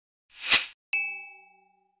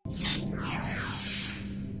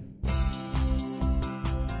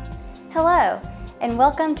Hello, and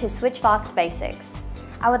welcome to Switchvox Basics.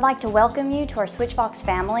 I would like to welcome you to our Switchvox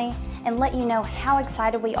family and let you know how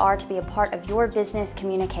excited we are to be a part of your business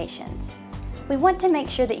communications. We want to make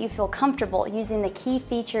sure that you feel comfortable using the key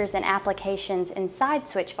features and applications inside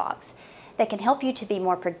Switchvox that can help you to be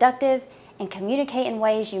more productive and communicate in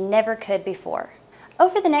ways you never could before.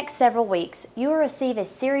 Over the next several weeks, you will receive a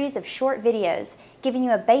series of short videos giving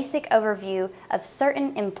you a basic overview of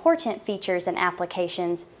certain important features and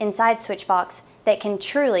applications inside Switchvox that can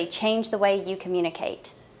truly change the way you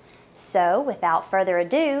communicate. So, without further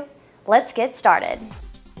ado, let's get started.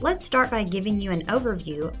 Let's start by giving you an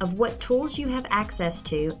overview of what tools you have access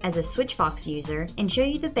to as a Switchvox user and show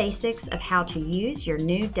you the basics of how to use your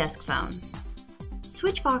new desk phone.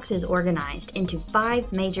 Switchvox is organized into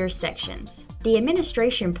 5 major sections. The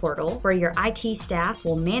administration portal, where your IT staff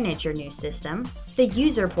will manage your new system. The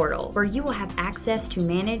user portal, where you will have access to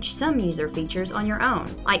manage some user features on your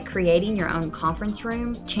own, like creating your own conference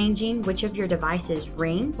room, changing which of your devices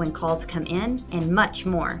ring when calls come in, and much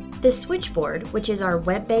more. The switchboard, which is our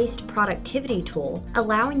web-based productivity tool,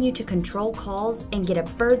 allowing you to control calls and get a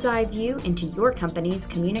bird's eye view into your company's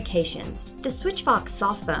communications. The Switchvox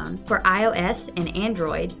soft phone for iOS and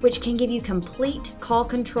Android, which can give you complete call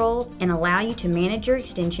control and allow you to manage your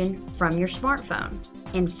extension from your smartphone.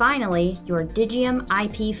 And finally, your Digium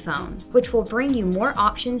IP phone, which will bring you more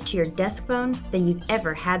options to your desk phone than you've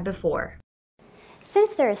ever had before.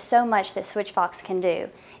 Since there is so much that Switchvox can do,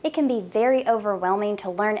 it can be very overwhelming to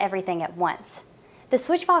learn everything at once. The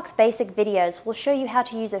Switchvox basic videos will show you how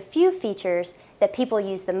to use a few features that people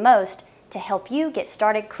use the most to help you get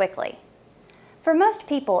started quickly. For most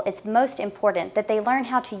people, it's most important that they learn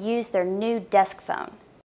how to use their new desk phone.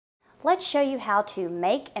 Let's show you how to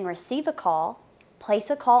make and receive a call, place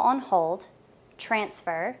a call on hold,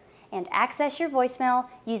 transfer, and access your voicemail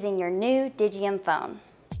using your new Digium phone.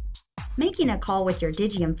 Making a call with your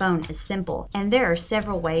Digium phone is simple, and there are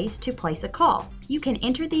several ways to place a call. You can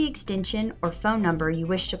enter the extension or phone number you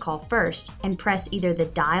wish to call first and press either the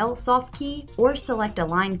dial soft key or select a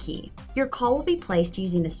line key. Your call will be placed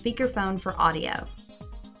using the speakerphone for audio.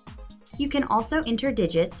 You can also enter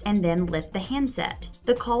digits and then lift the handset.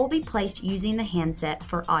 The call will be placed using the handset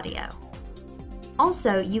for audio.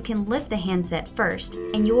 Also, you can lift the handset first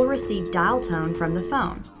and you will receive dial tone from the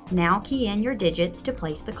phone. Now key in your digits to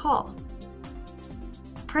place the call.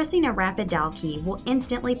 Pressing a rapid dial key will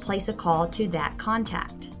instantly place a call to that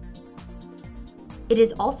contact. It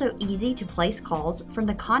is also easy to place calls from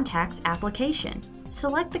the Contacts application.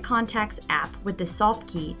 Select the Contacts app with the soft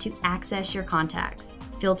key to access your contacts.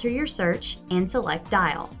 Filter your search and select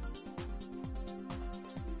Dial.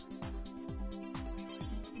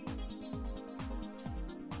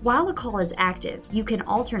 While the call is active, you can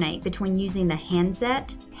alternate between using the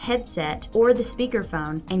handset, headset, or the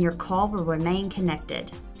speakerphone, and your call will remain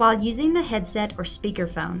connected. While using the headset or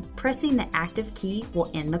speakerphone, pressing the active key will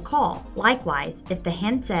end the call. Likewise, if the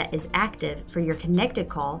handset is active for your connected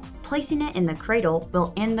call, placing it in the cradle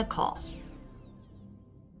will end the call.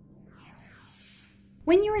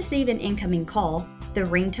 When you receive an incoming call, the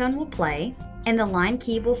ringtone will play and the line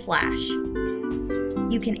key will flash.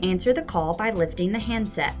 You can answer the call by lifting the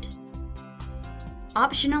handset.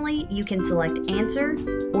 Optionally, you can select Answer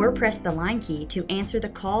or press the line key to answer the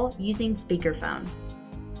call using speakerphone.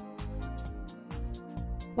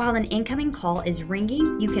 While an incoming call is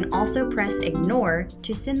ringing, you can also press Ignore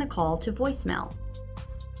to send the call to voicemail.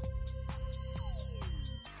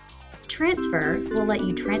 Transfer will let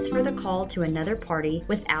you transfer the call to another party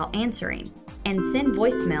without answering. And Send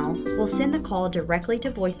Voicemail will send the call directly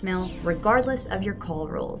to voicemail regardless of your call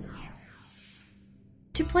rules.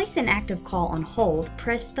 To place an active call on hold,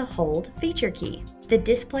 press the Hold feature key. The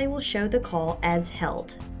display will show the call as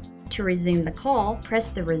held. To resume the call,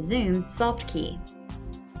 press the Resume soft key.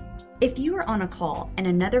 If you are on a call and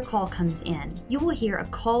another call comes in, you will hear a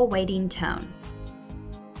call waiting tone.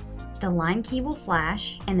 The line key will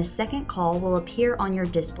flash and the second call will appear on your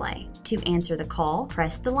display. To answer the call,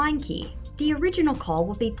 press the line key. The original call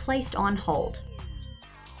will be placed on hold.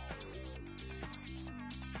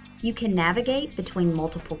 You can navigate between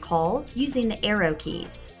multiple calls using the arrow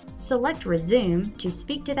keys. Select Resume to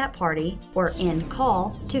speak to that party or End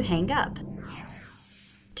Call to hang up.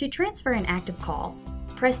 To transfer an active call,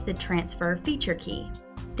 press the Transfer feature key.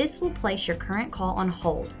 This will place your current call on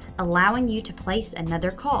hold, allowing you to place another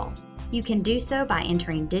call. You can do so by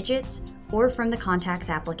entering digits or from the Contacts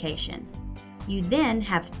application. You then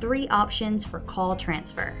have 3 options for call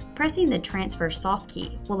transfer. Pressing the Transfer soft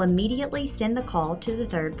key will immediately send the call to the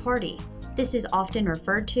third party. This is often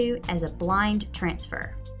referred to as a blind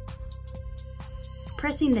transfer.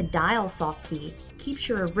 Pressing the dial soft key keeps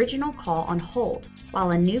your original call on hold while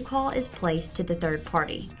a new call is placed to the third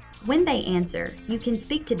party. When they answer, you can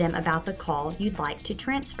speak to them about the call you'd like to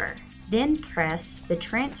transfer. Then press the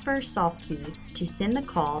transfer soft key to send the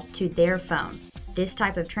call to their phone. This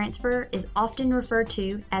type of transfer is often referred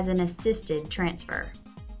to as an assisted transfer.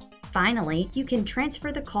 Finally, you can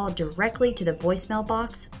transfer the call directly to the voicemail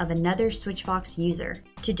box of another Switchvox user.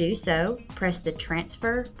 To do so, press the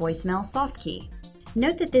Transfer Voicemail soft key.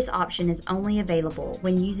 Note that this option is only available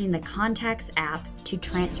when using the Contacts app to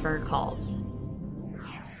transfer calls.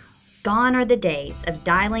 Gone are the days of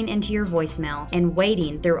dialing into your voicemail and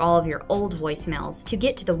waiting through all of your old voicemails to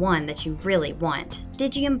get to the one that you really want.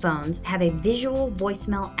 Digium phones have a visual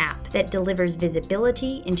voicemail app that delivers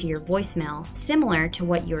visibility into your voicemail similar to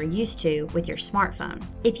what you are used to with your smartphone.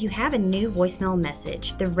 If you have a new voicemail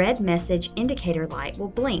message, the red message indicator light will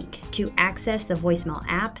blink. To access the voicemail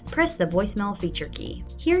app, press the voicemail feature key.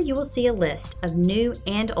 Here you will see a list of new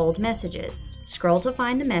and old messages. Scroll to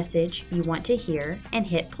find the message you want to hear and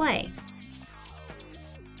hit play.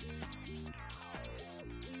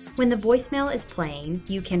 When the voicemail is playing,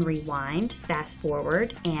 you can rewind, fast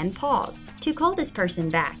forward, and pause. To call this person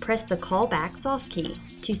back, press the Call Back soft key.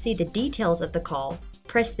 To see the details of the call,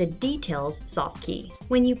 press the Details soft key.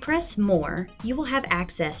 When you press More, you will have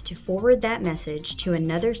access to forward that message to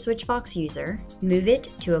another Switchvox user, move it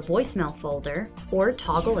to a voicemail folder, or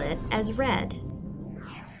toggle it as read.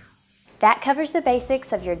 That covers the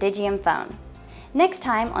basics of your Digium phone. Next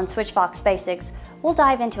time on Switchvox Basics, we'll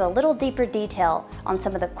dive into a little deeper detail on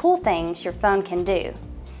some of the cool things your phone can do.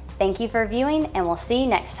 Thank you for viewing, and we'll see you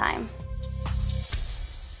next time.